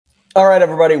All right,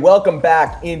 everybody, welcome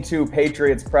back into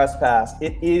Patriots Press Pass.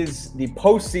 It is the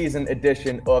postseason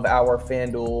edition of our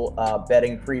FanDuel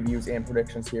betting previews and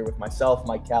predictions here with myself,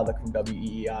 Mike Cowlick from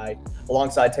WEEI,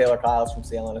 alongside Taylor Kyles from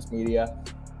CLNS Media.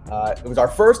 It was our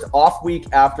first off week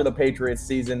after the Patriots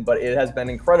season, but it has been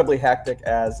incredibly hectic,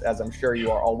 as I'm sure you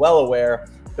are all well aware.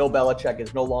 Bill Belichick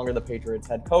is no longer the Patriots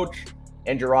head coach,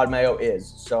 and Gerard Mayo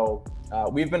is. So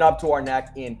we've been up to our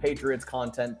neck in Patriots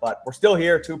content, but we're still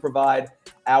here to provide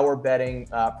our betting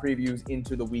previews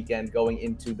into the weekend, going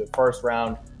into the first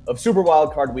round of Super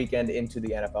Wildcard Weekend into the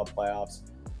NFL playoffs.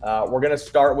 We're going to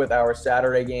start with our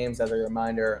Saturday games. As a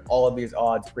reminder, all of these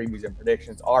odds, previews, and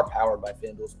predictions are powered by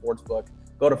FanDuel Sportsbook.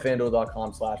 Go to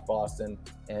FanDuel.com/Boston,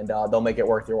 and they'll make it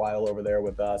worth your while over there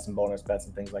with some bonus bets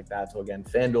and things like that. So again,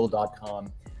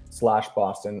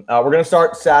 FanDuel.com/Boston. We're going to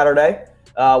start Saturday.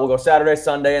 We'll go Saturday,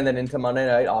 Sunday, and then into Monday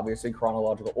night. Obviously,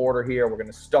 chronological order here. We're going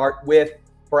to start with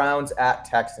Browns at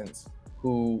Texans,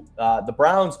 who the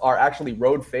Browns are actually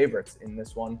road favorites in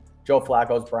this one. Joe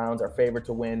Flacco's Browns are favored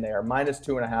to win. They are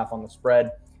 -2.5 on the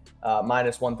spread,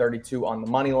 -132 on the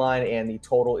money line, and the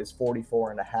total is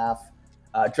 44.5.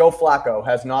 Joe Flacco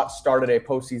has not started a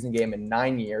postseason game in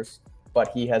 9 years, but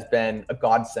he has been a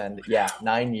godsend. Yeah,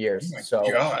 9 years. Oh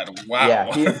my God, wow.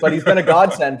 Yeah, but he's been a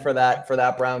godsend for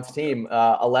that Browns team.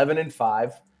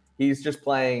 11-5. He's just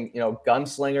playing,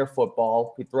 gunslinger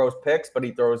football. He throws picks, but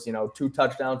he throws, 2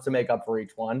 touchdowns to make up for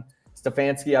each one.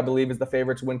 Stefanski, I believe, is the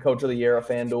favorite to win Coach of the Year at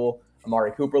FanDuel.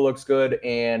 Amari Cooper looks good,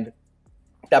 and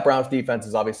that Browns defense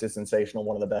is obviously sensational,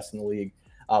 one of the best in the league,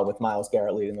 with Myles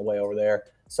Garrett leading the way over there.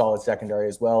 Solid secondary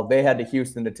as well. They head to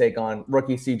Houston to take on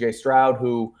rookie C.J. Stroud,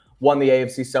 who won the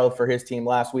AFC South for his team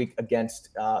last week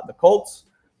against the Colts.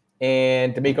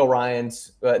 And DeMeco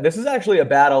Ryans. This is actually a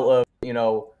battle of,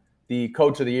 the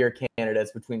Coach of the Year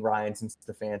candidates between Ryans and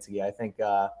Stefanski. I think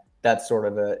that's sort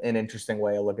of an interesting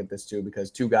way to look at this too,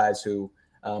 because two guys who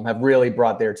have really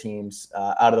brought their teams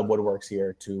out of the woodworks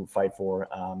here to fight for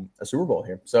a Super Bowl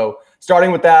here. So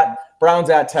starting with that, Browns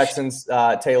at Texans.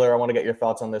 Taylor, I want to get your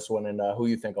thoughts on this one and who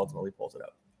you think ultimately pulls it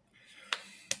out.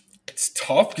 It's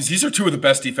tough because these are two of the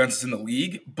best defenses in the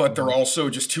league, but they're also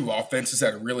just two offenses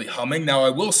that are really humming. Now, I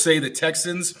will say the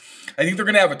Texans, I think they're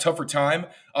going to have a tougher time.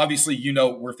 Obviously,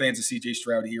 we're fans of C.J.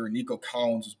 Stroud here, and Nico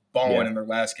Collins was balling in their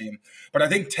last game. But I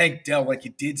think Tank Dell, like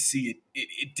you did see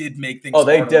it did make things. Oh,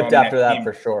 they dipped after that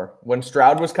for sure. When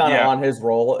Stroud was kind of on his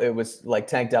roll, it was like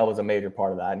Tank Dell was a major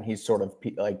part of that, and he's sort of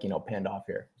pinned off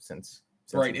here since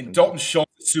right, and Dalton Schultz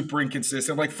is super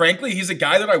inconsistent. Like, frankly, he's a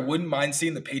guy that I wouldn't mind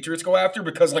seeing the Patriots go after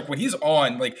because, like, when he's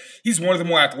on, like, he's one of the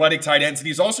more athletic tight ends, and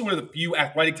he's also one of the few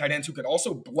athletic tight ends who can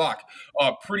also block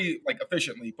pretty, like,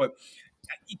 efficiently. But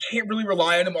you can't really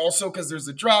rely on him also because there's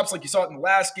the drops, like you saw it in the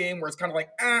last game, where it's kind of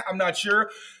like, I'm not sure.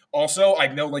 Also, I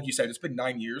know, like you said, it's been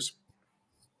 9 years.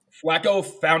 Flacco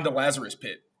found a Lazarus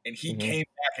pit, and he came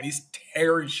back, and he's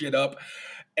tearing shit up.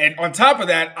 And on top of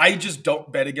that, I just don't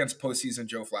bet against postseason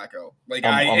Joe Flacco. Like,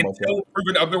 until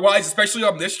proven otherwise, especially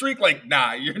on this streak, like,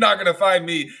 nah, you're not going to find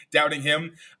me doubting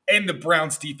him. And the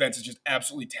Browns defense is just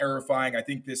absolutely terrifying. I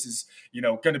think this is,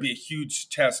 going to be a huge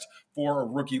test for a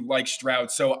rookie like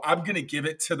Stroud. So I'm going to give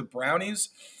it to the Brownies.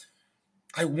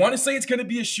 I want to say it's going to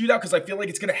be a shootout because I feel like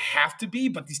it's going to have to be,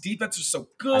 but these defenses are so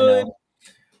good.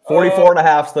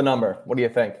 44.5 is the number. What do you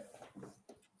think?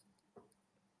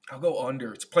 I'll go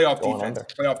under. It's playoff defense.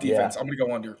 Playoff defense. Yeah. I'm going to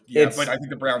go under. Yeah, but I think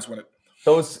the Browns win it.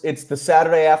 It's the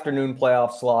Saturday afternoon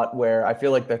playoff slot where I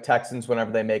feel like the Texans,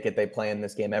 whenever they make it, they play in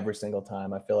this game every single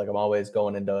time. I feel like I'm always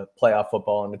going into playoff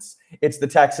football, and it's the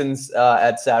Texans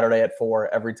at Saturday at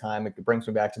 4 every time. It brings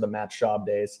me back to the Matt Schaub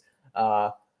days.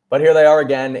 But here they are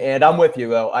again, and I'm with you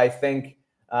though. I think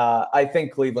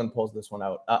Cleveland pulls this one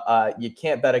out. You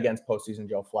can't bet against postseason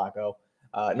Joe Flacco.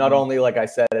 Not only, like I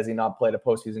said, has he not played a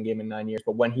postseason game in 9 years,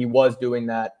 but when he was doing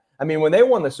that, I mean, when they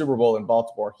won the Super Bowl in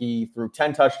Baltimore, he threw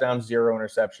 10 touchdowns, 0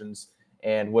 interceptions,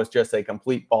 and was just a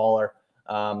complete baller.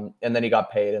 And then he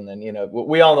got paid. And then,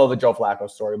 we all know the Joe Flacco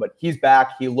story, but he's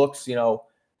back. He looks, to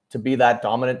be that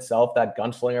dominant self, that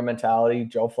gunslinger mentality,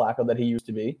 Joe Flacco that he used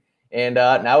to be. And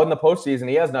now in the postseason,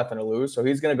 he has nothing to lose. So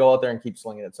he's going to go out there and keep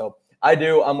slinging it. So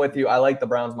I'm with you. I like the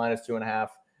Browns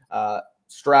 -2.5.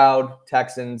 Stroud,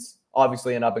 Texans,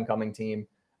 obviously an up-and-coming team,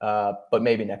 but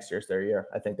maybe next year's their year.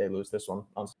 I think they lose this one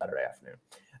on Saturday afternoon.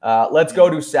 Let's go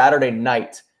to Saturday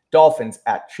night. Dolphins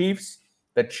at Chiefs.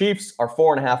 The Chiefs are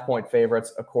 4.5-point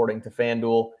favorites, according to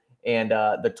FanDuel, and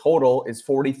the total is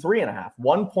 43.5.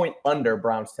 1 point under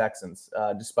Browns-Texans,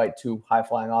 despite two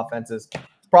high-flying offenses. It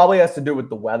probably has to do with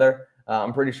the weather.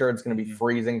 I'm pretty sure it's going to be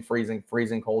freezing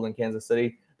cold in Kansas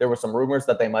City. There were some rumors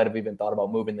that they might have even thought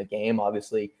about moving the game.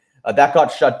 Obviously, That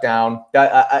got shut down.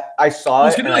 I saw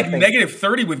It's it. gonna be like negative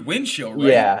 30 with wind chill, right?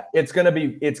 Yeah, it's gonna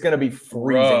be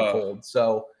freezing cold.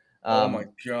 So, oh my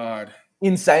God.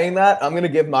 In saying that, I'm gonna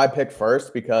give my pick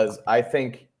first because I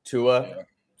think Tua Yeah.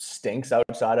 stinks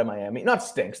outside of Miami. Not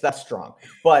stinks, that's strong,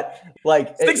 but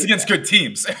like Stinks against good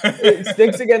teams. it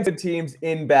stinks against good teams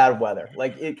in bad weather.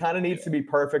 Like it kind of needs to be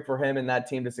perfect for him and that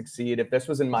team to succeed. If this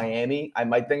was in Miami, I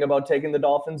might think about taking the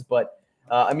Dolphins, but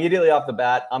immediately off the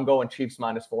bat, I'm going Chiefs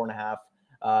minus 4.5.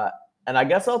 And I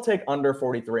guess I'll take under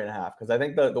 43.5 because I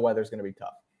think the weather's going to be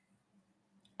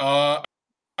tough.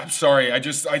 I'm sorry. I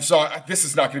saw this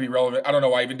is not going to be relevant. I don't know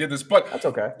why I even did this, but that's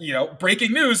okay.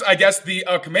 Breaking news. I guess the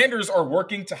Commanders are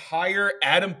working to hire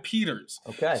Adam Peters.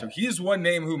 Okay. So he is one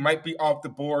name who might be off the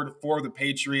board for the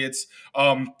Patriots.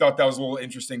 Thought that was a little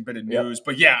interesting bit of news,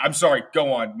 but yeah, I'm sorry.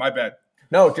 Go on. My bad.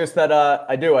 No, just that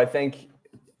I do. I think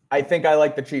I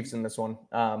like the Chiefs in this one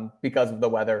because of the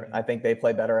weather. I think they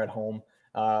play better at home.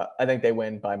 I think they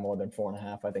win by more than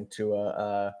 4.5. I think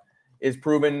Tua is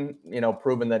proven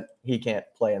that he can't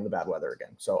play in the bad weather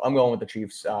again. So I'm going with the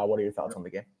Chiefs. What are your thoughts on the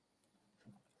game?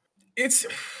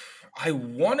 I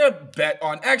want to bet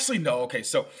on, actually, no. Okay.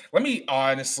 So let me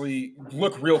honestly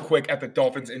look real quick at the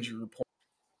Dolphins injury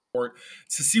report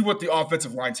to see what the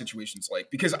offensive line situation's like,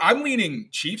 because I'm leaning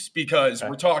Chiefs because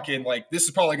we're talking like, this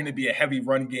is probably going to be a heavy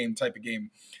run game type of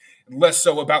game, less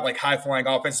so about like high flying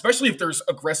offense, especially if there's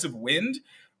aggressive wind.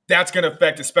 That's going to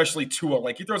affect especially Tua.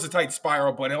 Like he throws a tight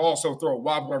spiral, but he'll also throw a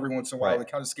wobble every once in a while that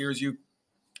kind of scares you.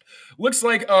 Looks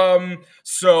like, Teron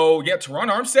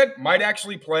Armstead might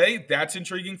actually play. That's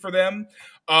intriguing for them.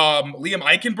 Liam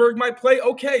Eichenberg might play.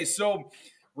 Okay, so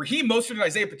Raheem Mostert and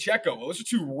Isaiah Pacheco, those are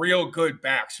two real good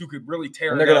backs who could really tear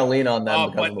it up. And they're going to lean on them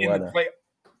because of the weather.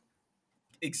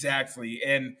 Exactly.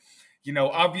 And,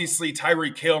 obviously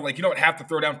Tyreek Hill, like you don't have to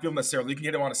throw downfield necessarily. You can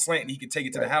hit him on a slant and he can take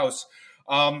it to the house.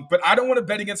 But I don't want to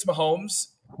bet against Mahomes.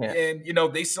 Yeah.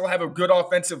 And, they still have a good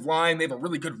offensive line. They have a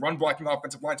really good run blocking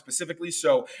offensive line specifically.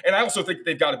 So, and I also think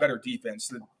they've got a better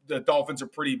defense. The Dolphins are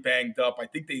pretty banged up. I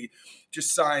think they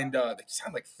just signed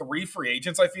like 3 free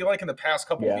agents, I feel like, in the past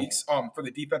couple of weeks for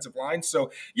the defensive line.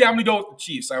 So, yeah, I'm going to go with the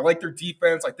Chiefs. I like their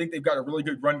defense. I think they've got a really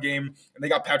good run game. And they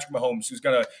got Patrick Mahomes, who's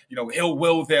going to, he'll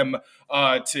will them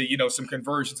to, some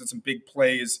conversions and some big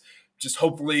plays. Just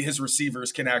hopefully his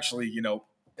receivers can actually,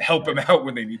 help him out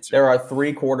when they need to. There are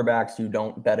 3 quarterbacks you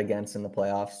don't bet against in the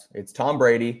playoffs. It's Tom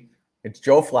Brady, it's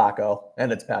Joe Flacco,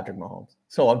 and it's Patrick Mahomes.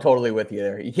 So I'm totally with you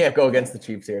there. You can't go against the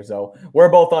Chiefs here. So we're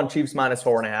both on Chiefs minus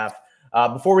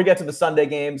 4.5. Before we get to the Sunday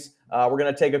games, we're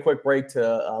going to take a quick break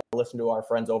to listen to our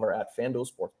friends over at FanDuel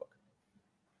Sportsbook.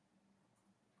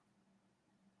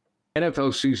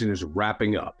 NFL season is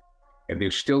wrapping up, and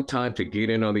there's still time to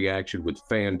get in on the action with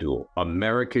FanDuel,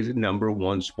 America's #1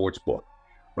 sportsbook.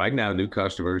 Right now, new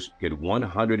customers get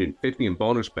 $150 in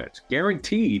bonus bets,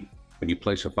 guaranteed when you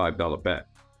place a $5 bet.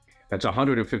 That's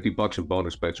 $150 in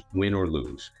bonus bets, win or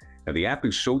lose. Now, the app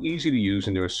is so easy to use,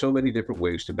 and there are so many different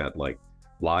ways to bet, like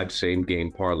live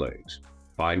same-game parlays,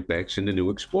 find bets in the new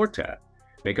Explore tab,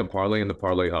 make a parlay in the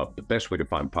Parlay Hub, the best way to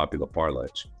find popular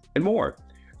parlays, and more.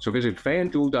 So visit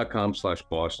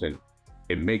FanDuel.com/Boston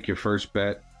and make your first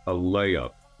bet a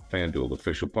layup. FanDuel,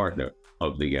 official partner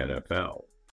of the NFL.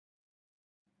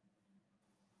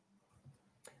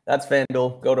 That's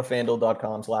FanDuel. Go to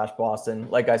FanDuel.com/Boston.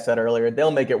 Like I said earlier,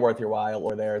 they'll make it worth your while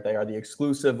over there. They are the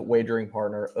exclusive wagering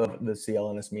partner of the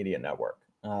CLNS Media Network.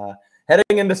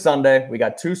 Heading into Sunday, we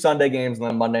got 2 Sunday games and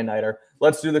then a Monday nighter.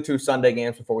 Let's do the 2 Sunday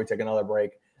games before we take another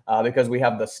break because we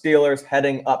have the Steelers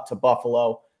heading up to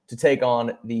Buffalo to take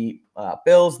on the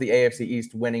Bills, the AFC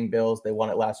East winning Bills. They won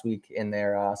it last week in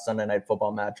their Sunday Night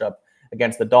Football matchup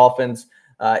against the Dolphins.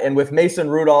 And with Mason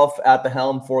Rudolph at the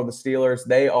helm for the Steelers,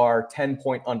 they are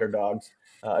 10-point underdogs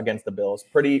against the Bills.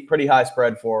 Pretty high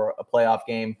spread for a playoff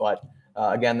game, but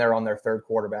again, they're on their 3rd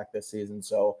quarterback this season,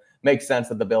 so makes sense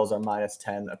that the Bills are minus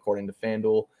 10 according to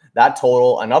FanDuel. That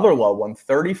total, another low one,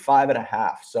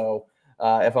 35.5. So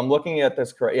if I'm looking at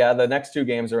this correct, the next 2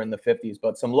 games are in the 50s,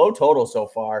 but some low totals so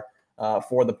far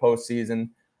for the postseason.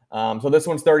 So this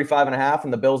one's 35.5,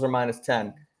 and the Bills are minus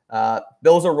 10.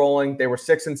 Bills are rolling. They were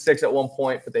 6-6 at one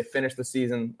point, but they finished the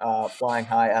season flying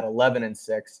high at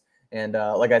 11-6. And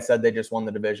like I said, they just won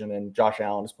the division, and Josh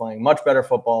Allen is playing much better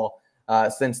football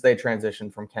since they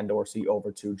transitioned from Ken Dorsey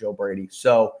over to Joe Brady.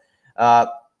 So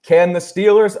can the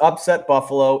Steelers upset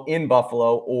Buffalo in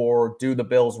Buffalo, or do the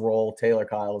Bills roll? Taylor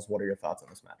Kyles, what are your thoughts on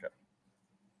this matchup?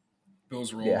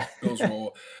 Bills roll. Yeah. Bills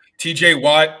roll. TJ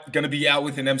Watt going to be out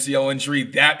with an MCL injury.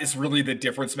 That is really the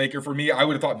difference maker for me. I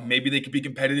would have thought maybe they could be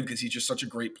competitive because he's just such a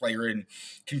great player and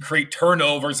can create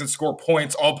turnovers and score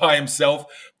points all by himself.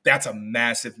 That's a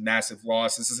massive, massive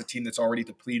loss. This is a team that's already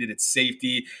depleted its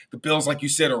safety. The Bills, like you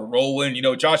said, are rolling.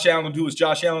 Josh Allen will do his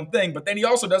Josh Allen thing, but then he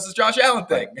also does his Josh Allen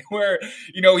thing where,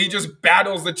 he just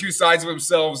battles the two sides of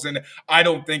himself. And I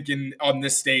don't think on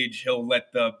this stage he'll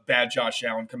let the bad Josh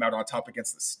Allen come out on top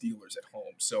against the Steelers at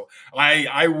home. So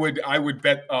I would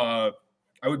bet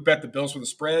the Bills for the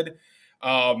spread.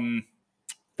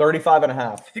 35 and a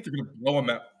half. I think they're going to blow them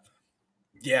out.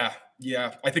 Yeah.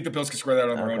 I think the Bills can square that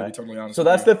on their own, to be totally honest. So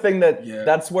that's the thing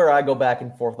that's where I go back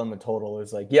and forth on the total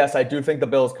is like, yes, I do think the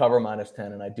Bills cover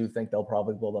 -10, and I do think they'll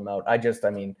probably blow them out.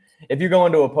 If you go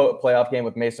into a playoff game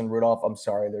with Mason Rudolph, I'm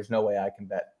sorry, there's no way I can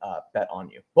bet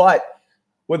on you. But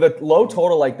with a low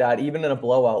total like that, even in a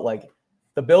blowout, like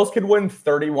the Bills could win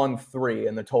 31-3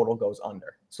 and the total goes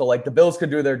under. So like the Bills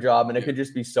could do their job, and it could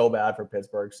just be so bad for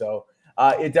Pittsburgh. So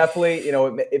it definitely,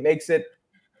 it makes it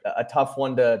a tough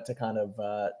one to kind of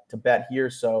to bet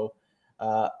here. So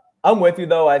I'm with you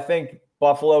though. I think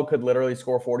Buffalo could literally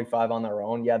score 45 on their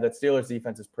own. Yeah, the Steelers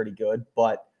defense is pretty good,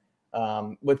 but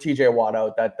with TJ Watt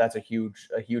out, that's a huge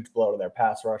blow to their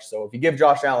pass rush. So if you give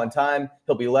Josh Allen time,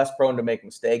 he'll be less prone to make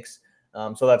mistakes.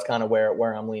 So that's kind of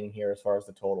where I'm leaning here as far as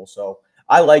the total. So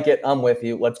I like it. I'm with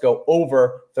you. Let's go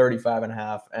over 35 and a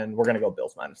half, and we're going to go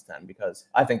Bills -10 because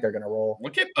I think they're going to roll.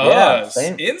 Look at us.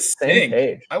 Same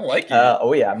page. I like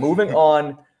it. Moving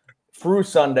on through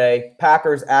Sunday,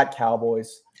 Packers at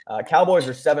Cowboys. Cowboys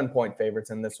are 7-point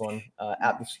favorites in this one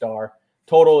at the Star.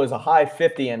 Total is a high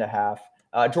 50 and a half.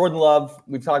 Jordan Love,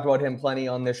 we've talked about him plenty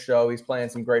on this show. He's playing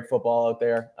some great football out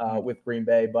there with Green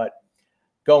Bay, but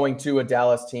going to a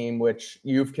Dallas team, which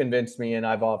you've convinced me, and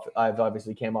I've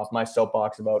obviously came off my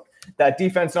soapbox about that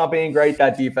defense not being great.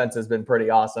 That defense has been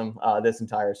pretty awesome this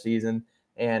entire season,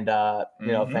 and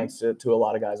thanks to a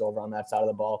lot of guys over on that side of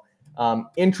the ball.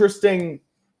 Interesting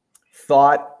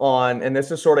thought on, and this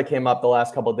has sort of came up the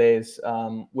last couple of days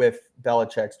with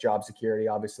Belichick's job security.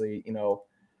 Obviously,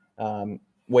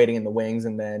 waiting in the wings,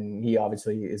 and then he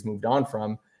obviously is moved on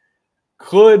from.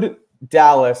 Could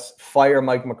Dallas fire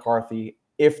Mike McCarthy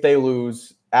if they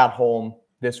lose at home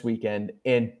this weekend,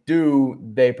 and do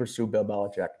they pursue Bill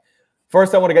Belichick?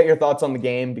 First, I want to get your thoughts on the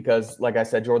game because, like I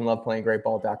said, Jordan Love playing great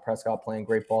ball, Dak Prescott playing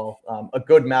great ball. A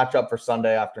good matchup for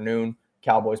Sunday afternoon.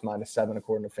 Cowboys -7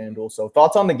 according to FanDuel. So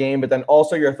thoughts on the game, but then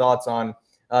also your thoughts on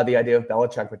the idea of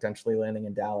Belichick potentially landing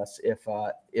in Dallas if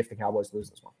the Cowboys lose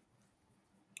this one.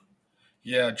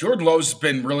 Yeah, Jordan Love's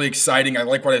been really exciting. I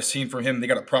like what I've seen from him. They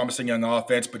got a promising young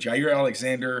offense, but Jair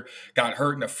Alexander got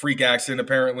hurt in a freak accident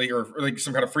apparently, or like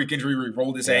some kind of freak injury where he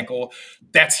rolled his ankle.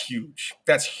 That's huge.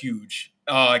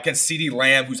 Against CeeDee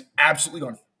Lamb, who's absolutely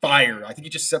on fire. I think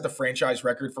he just set the franchise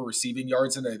record for receiving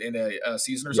yards in a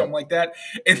season or something like that.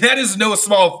 And that is no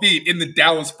small feat in the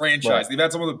Dallas franchise. Right. They've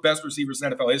had some of the best receivers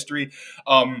in NFL history.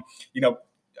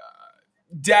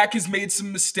 Dak has made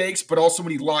some mistakes, but also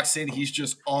when he locks in, he's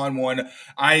just on one.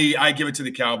 I give it to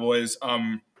the Cowboys.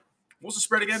 What's the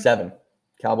spread again? 7.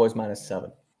 Cowboys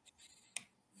 -7.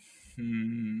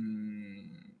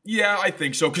 Yeah, I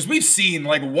think so. Because we've seen,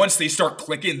 like, once they start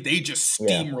clicking, they just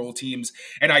steamroll teams.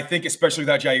 And I think, especially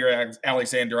without Jair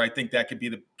Alexander, I think that could be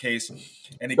the case.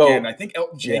 And again, I think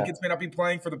Elton Jenkins may not be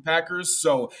playing for the Packers,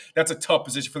 so that's a tough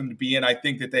position for them to be in. I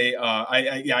think that they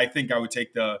I think I would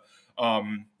take the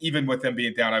even with them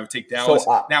being down, I would take Dallas.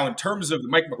 So, now, in terms of the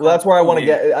Mike McCarthy, that's where I want to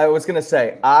get. I was going to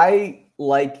say, I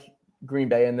like Green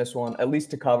Bay in this one, at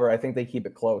least to cover. I think they keep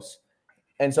it close.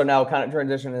 And so now kind of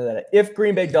transition into that. If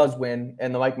Green Bay does win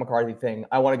and the Mike McCarthy thing,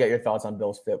 I want to get your thoughts on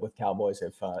Bill's fit with Cowboys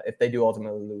if they do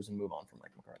ultimately lose and move on from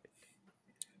Mike McCarthy.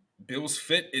 Bill's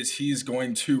fit is he's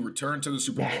going to return to the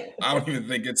Super Bowl. I don't even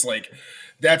think it's like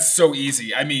that's so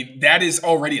easy. I mean, that is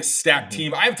already a stacked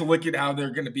team. I have to look at how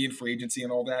they're going to be in free agency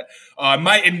and all that.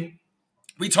 And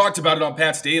we talked about it on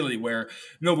Pat's Daily where,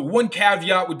 the one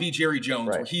caveat would be Jerry Jones,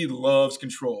 where he loves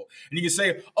control. And you can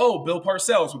say, oh, Bill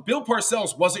Parcells. But Bill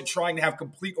Parcells wasn't trying to have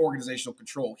complete organizational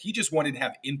control. He just wanted to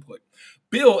have input.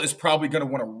 Bill is probably going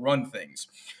to want to run things.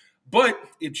 But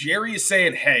if Jerry is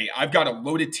saying, hey, I've got a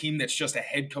loaded team that's just a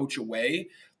head coach away,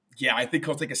 yeah, I think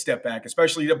he'll take a step back,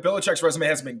 especially Belichick's resume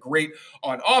hasn't been great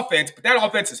on offense, but that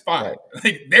offense is fine. Right.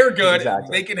 Like, they're good.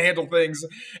 Exactly. They can handle things.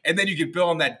 And then you get Bill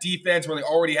on that defense where they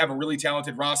already have a really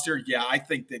talented roster. Yeah, I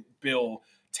think that Bill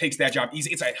takes that job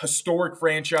easy. It's a historic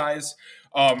franchise.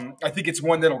 I think it's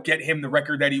one that'll get him the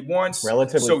record that he wants.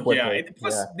 Relatively So quickly.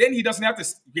 Plus, then he doesn't have to.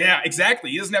 Yeah,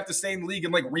 exactly. He doesn't have to stay in the league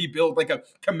and like rebuild like a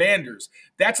Commanders.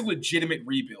 That's a legitimate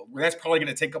rebuild. Where that's probably going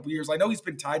to take a couple years. I know he's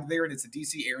been tied there, and it's the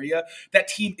DC area. That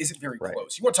team isn't very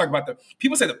close. You want to talk about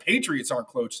people say the Patriots aren't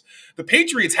close. The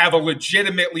Patriots have a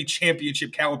legitimately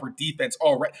championship caliber defense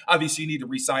already. Obviously, you need to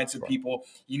re-sign some people.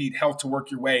 You need health to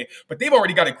work your way, but they've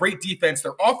already got a great defense.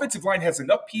 Their offensive line has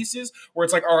enough pieces where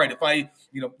it's like, all right, if I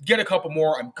get a couple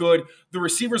more, I'm good. The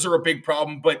receivers are a big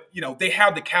problem, but they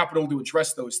have the capital to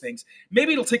address those things.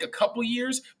 Maybe it'll take a couple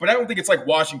years, but I don't think it's like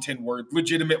Washington where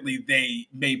legitimately they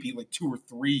may be like 2 or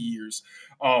 3 years.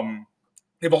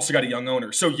 They've also got a young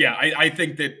owner. So, yeah, I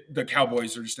think that the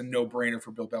Cowboys are just a no-brainer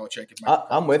for Bill Belichick.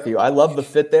 I'm with you. I love the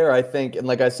fit there. I think, and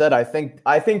like I said, I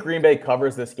think Green Bay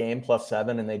covers this game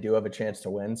 +7, and they do have a chance to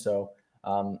win. So,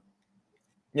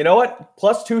 you know what?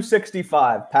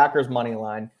 +265, Packers money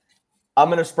line. I'm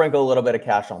going to sprinkle a little bit of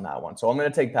cash on that one. So I'm going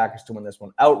to take Packers to win this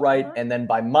one outright. And then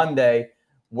by Monday,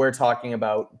 we're talking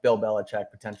about Bill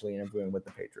Belichick potentially interviewing with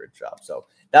the Patriots job. So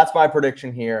that's my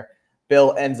prediction here.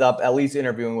 Bill ends up at least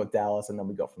interviewing with Dallas, and then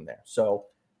we go from there. So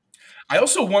I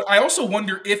also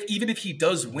wonder if even if he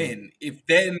does win, if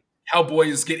then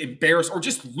Cowboys get embarrassed or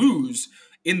just lose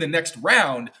in the next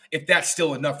round, if that's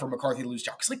still enough for McCarthy to lose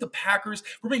job. Because like the Packers,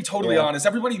 we're being totally honest,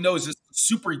 everybody knows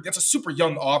that's a super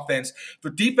young offense.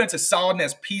 The defense is solid and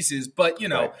has pieces, but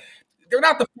they're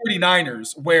not the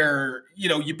 49ers where,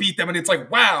 you beat them and it's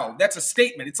like, wow, that's a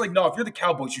statement. It's like, no, if you're the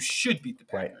Cowboys, you should beat the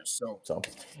Packers. Right. So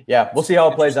yeah, we'll see how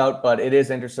it plays out, but it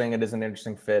is interesting. It is an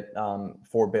interesting fit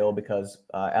for Bill because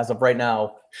as of right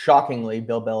now, shockingly,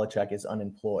 Bill Belichick is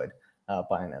unemployed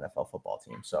by an NFL football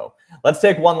team. So let's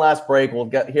take one last break.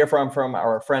 We'll hear from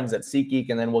our friends at SeatGeek,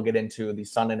 and then we'll get into the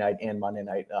Sunday night and Monday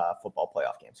night football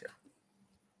playoff games here.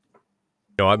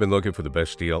 I've been looking for the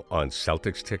best deal on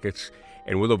Celtics tickets,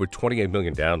 and with over 28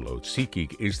 million downloads,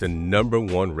 SeatGeek is the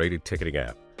 #1 rated ticketing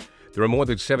app. There are more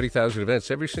than 70,000 events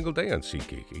every single day on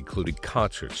SeatGeek, including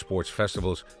concerts, sports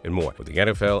festivals, and more. With the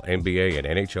NFL, NBA, and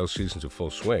NHL seasons in full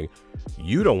swing,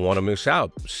 you don't want to miss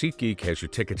out. SeatGeek has your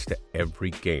tickets to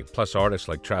every game. Plus, artists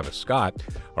like Travis Scott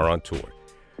are on tour.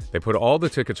 They put all the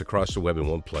tickets across the web in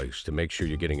one place to make sure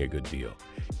you're getting a good deal.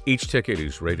 Each ticket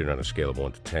is rated on a scale of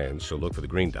 1 to 10, so look for the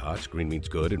green dots. Green means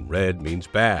good and red means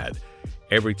bad.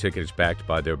 Every ticket is backed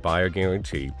by their buyer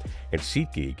guarantee, and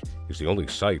SeatGeek is the only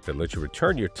site that lets you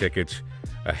return your tickets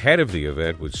ahead of the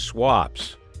event with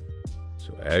swaps.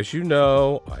 So as you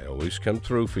know, I always come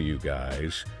through for you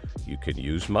guys. You can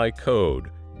use my code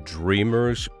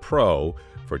DREAMERSPRO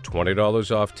for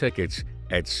 $20 off tickets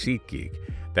at SeatGeek.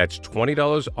 That's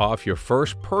 $20 off your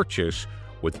first purchase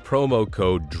with promo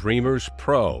code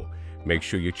DREAMERSPRO. Make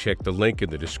sure you check the link in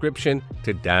the description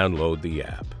to download the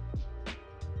app.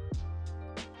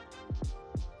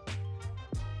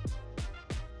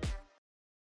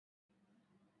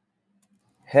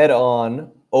 Head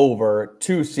on over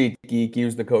to SeatGeek,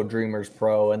 use the code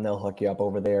DreamersPro, and they'll hook you up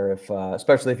over there,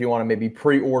 especially if you want to maybe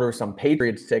pre-order some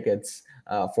Patriots tickets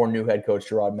for new head coach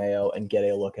Gerard Mayo and get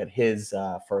a look at his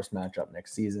first matchup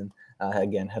next season.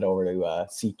 Again, head over to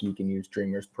SeatGeek and use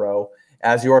DreamersPro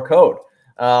as your code.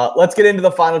 Let's get into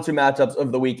the final two matchups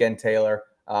of the weekend, Taylor.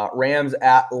 Rams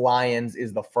at Lions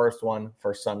is the first one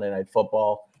for Sunday Night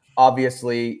Football.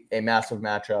 Obviously, a massive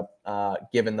matchup,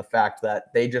 given the fact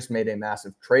that they just made a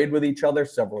massive trade with each other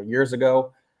several years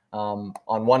ago. On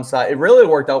one side, it really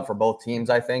worked out for both teams,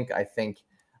 I think.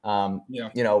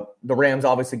 The Rams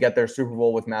obviously get their Super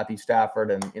Bowl with Matthew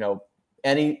Stafford, and,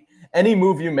 any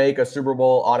move you make, a Super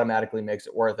Bowl automatically makes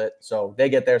it worth it. So they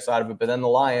get their side of it. But then the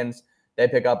Lions, they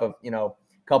pick up a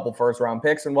couple first-round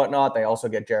picks and whatnot. They also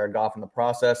get Jared Goff in the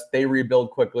process. They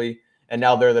rebuild quickly. And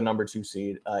now they're the #2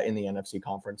 seed in the NFC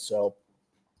conference. So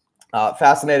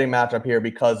fascinating matchup here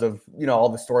because of, all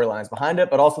the storylines behind it,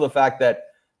 but also the fact that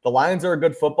the Lions are a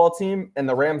good football team and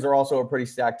the Rams are also a pretty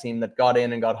stacked team that got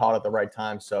in and got hot at the right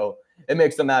time. So it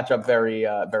makes the matchup very,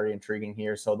 very intriguing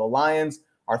here. So the Lions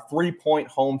are 3-point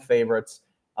home favorites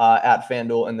at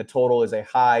FanDuel, and the total is a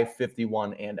high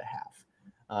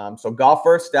 51.5. So Goff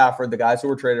versus Stafford, the guys who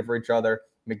were traded for each other.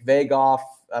 McVay Goff,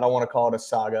 I don't want to call it a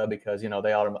saga because,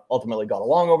 they ultimately got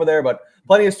along over there, but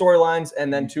plenty of storylines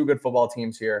and then two good football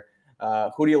teams here.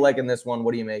 Who do you like in this one?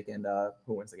 What do you make? And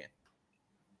who wins the game?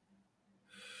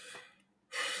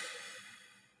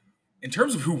 In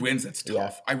terms of who wins, that's tough.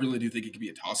 Yeah. I really do think it could be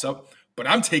a toss-up. but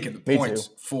I'm taking the Me points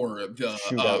too. for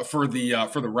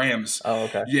Shootout. the Rams. Oh,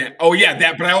 okay. Yeah. Oh, yeah.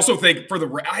 That. But I also think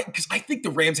because I think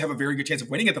the Rams have a very good chance of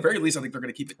winning. At the very least, I think they're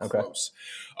going to keep it close.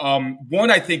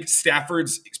 One, I think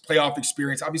Stafford's playoff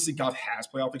experience. Obviously, Goff has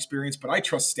playoff experience, but I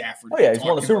trust Stafford. Oh yeah, he's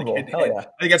won the Super Bowl. Hell yeah. I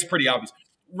think that's pretty obvious.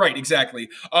 Right, exactly.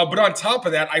 But on top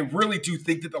of that, I really do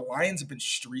think that the Lions have been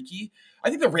streaky. I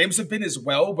think the Rams have been as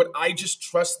well, but I just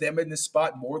trust them in this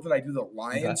spot more than I do the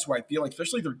Lions, who I feel like,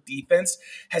 especially their defense,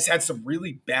 has had some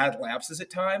really bad lapses at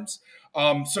times.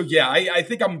 So, yeah, I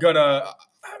think I'm going to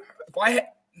 – if I had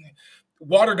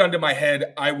water gun to my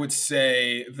head, I would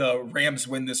say the Rams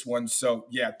win this one. So,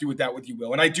 yeah, do with that what you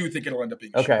will. And I do think it'll end up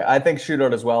being okay. I think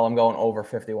shootout as well. I'm going over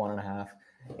 51.5.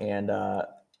 And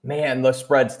man, the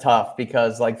spread's tough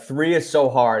because like 3 is so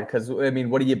hard because, I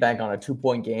mean, what do you bank on, a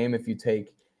 2-point game if you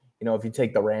take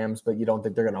the Rams, but you don't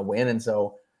think they're going to win? And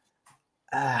so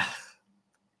I'm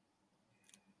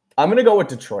going to go with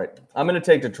Detroit. I'm going to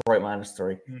take Detroit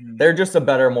 -3. Mm-hmm. They're just a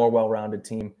better, more well-rounded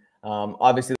team.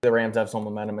 Obviously, the Rams have some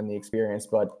momentum and the experience,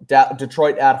 but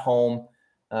Detroit at home,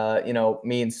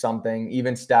 means something.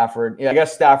 Even Stafford, I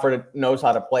guess Stafford knows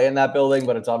how to play in that building,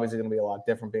 but it's obviously going to be a lot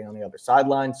different being on the other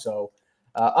sideline. So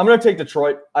I'm going to take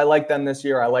Detroit. I like them this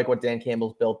year. I like what Dan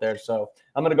Campbell's built there. So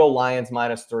I'm going to go Lions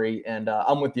 -3, and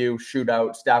I'm with you.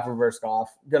 Shootout, Stafford versus Goff,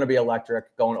 going to be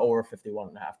electric, going over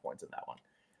 51.5 points in that one.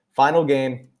 Final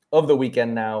game of the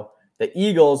weekend now. The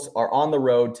Eagles are on the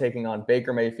road taking on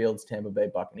Baker Mayfield's Tampa Bay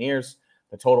Buccaneers.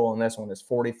 The total in this one is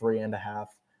 43.5.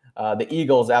 The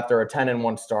Eagles, after a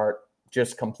 10-1 start,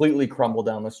 just completely crumble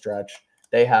down the stretch.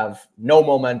 They have no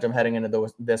momentum heading into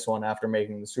this one after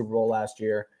making the Super Bowl last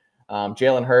year.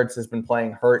 Jalen Hurts has been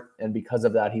playing hurt, and because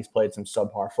of that, he's played some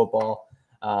subpar football.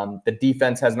 The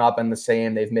defense has not been the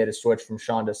same. They've made a switch from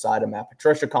Sean Desai to Matt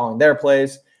Patricia calling their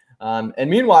plays. And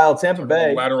meanwhile, Tampa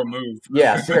Bay, lateral move.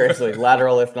 Yeah, seriously,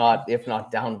 lateral if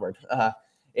not downward.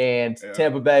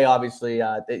 Tampa Bay, obviously,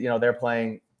 they're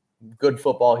playing good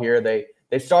football here.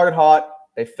 They started hot,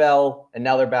 they fell, and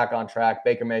now they're back on track.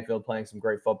 Baker Mayfield playing some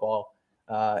great football,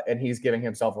 and he's giving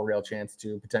himself a real chance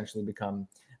to potentially become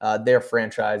their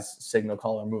franchise signal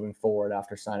caller moving forward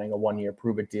after signing a 1-year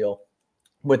prove-it deal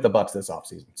with the Bucs this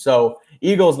offseason. So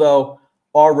Eagles, though,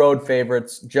 are road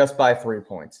favorites just by 3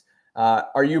 points.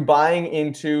 Are you buying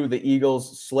into the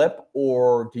Eagles slip,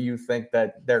 or do you think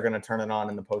that they're going to turn it on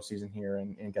in the postseason here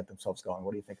and get themselves going?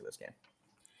 What do you think of this game?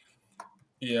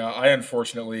 Yeah, I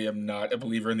unfortunately am not a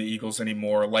believer in the Eagles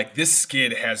anymore. Like, this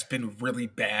skid has been really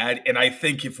bad. And I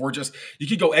think if we're just, you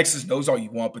can go X's and O's all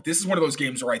you want, but this is one of those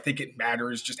games where I think it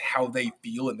matters just how they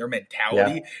feel and their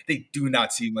mentality. Yeah. They do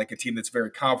not seem like a team that's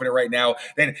very confident right now.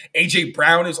 Then A.J.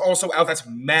 Brown is also out. That's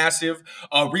massive.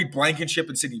 Reed Blankenship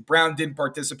and Sidney Brown didn't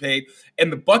participate.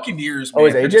 And the Buccaneers. Oh,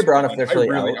 is A.J. Brown officially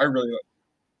out? I really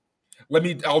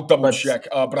I'll double check.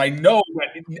 But I know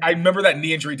that I remember that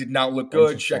knee injury did not look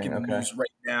good. Checking the news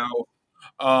right now.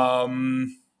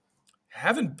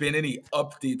 Haven't been any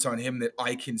updates on him that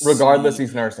I can see. Regardless,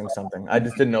 he's nursing something. I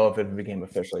just didn't know if it became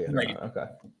official yet. Right. Okay.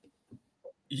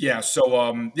 Yeah, so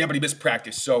but he missed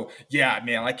practice. So yeah,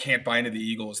 man, I can't buy into the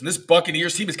Eagles. And this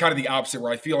Buccaneers team is kind of the opposite,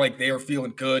 where I feel like they are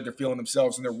feeling good, they're feeling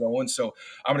themselves, and they're rolling. So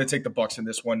I'm going to take the Bucs in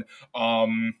this one.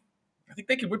 I think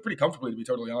they could win pretty comfortably, to be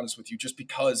totally honest with you, just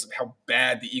because of how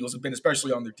bad the Eagles have been,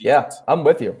 especially on their defense. Yeah, I'm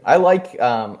with you. I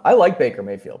like Baker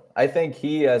Mayfield. I think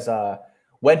he has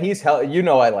when he's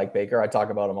I like Baker. I talk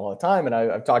about him all the time, and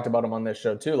I've talked about him on this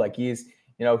show too. Like he's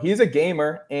a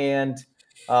gamer, and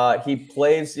he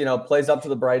plays up to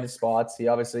the brightest spots. He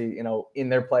obviously, in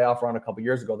their playoff run a couple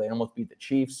years ago, they almost beat the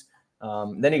Chiefs.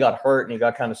 Then he got hurt and he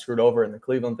got kind of screwed over in the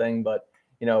Cleveland thing, but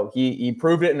he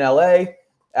proved it in LA.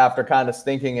 After kind of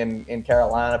stinking in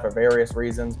Carolina for various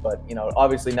reasons. But,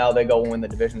 obviously now they go win the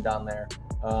division down there.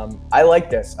 I like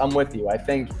this. I'm with you. I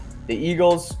think the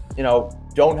Eagles,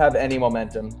 don't have any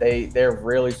momentum. They're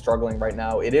really struggling right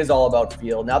now. It is all about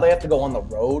feel. Now they have to go on the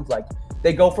road. Like,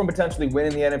 they go from potentially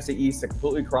winning the NFC East to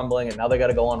completely crumbling, and now they got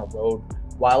to go on a road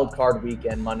wild card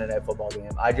weekend Monday Night Football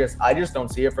game. I just don't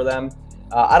see it for them.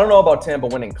 I don't know about Tampa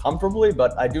winning comfortably,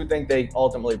 but I do think they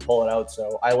ultimately pull it out.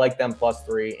 So I like them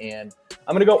 +3, and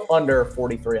I'm going to go under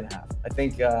 43.5. I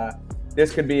think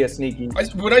this could be a sneaky.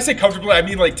 When I say comfortably, I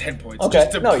mean like 10 points. Okay.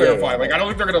 Just to clarify. Like, I don't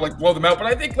think they're going to blow them out, but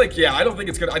I think I don't think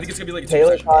it's going to. I think it's going to be like a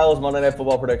Taylor Kyle's Monday Night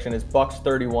Football prediction is Bucs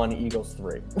 31, Eagles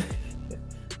 3.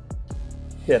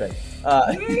 Kidding. No,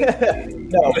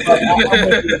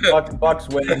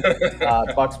 Bucs win.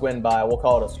 Bucs win by, we'll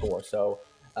call it a score. So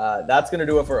that's going to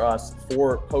do it for us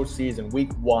for postseason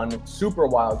week 1, super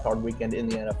wild card weekend in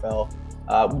the NFL.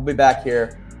 We'll be back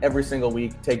here every single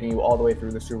week, taking you all the way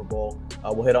through the Super Bowl.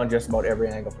 We'll hit on just about every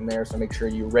angle from there. So make sure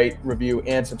you rate, review,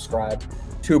 and subscribe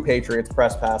to Patriots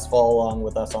Press Pass. Follow along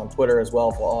with us on Twitter as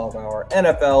well for all of our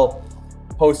NFL,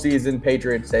 postseason,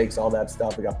 Patriots takes, all that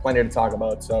stuff. We got plenty to talk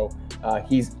about. So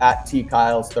he's at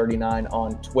tkyles39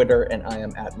 on Twitter, and I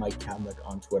am at Mike Kamlick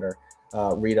on Twitter.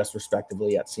 Read us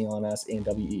respectively at CLNS and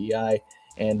WEEI,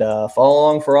 and follow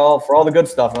along for all the good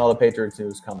stuff and all the Patriots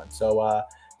news coming. So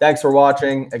thanks for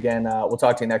watching. Again, we'll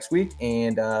talk to you next week,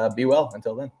 and be well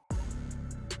until then.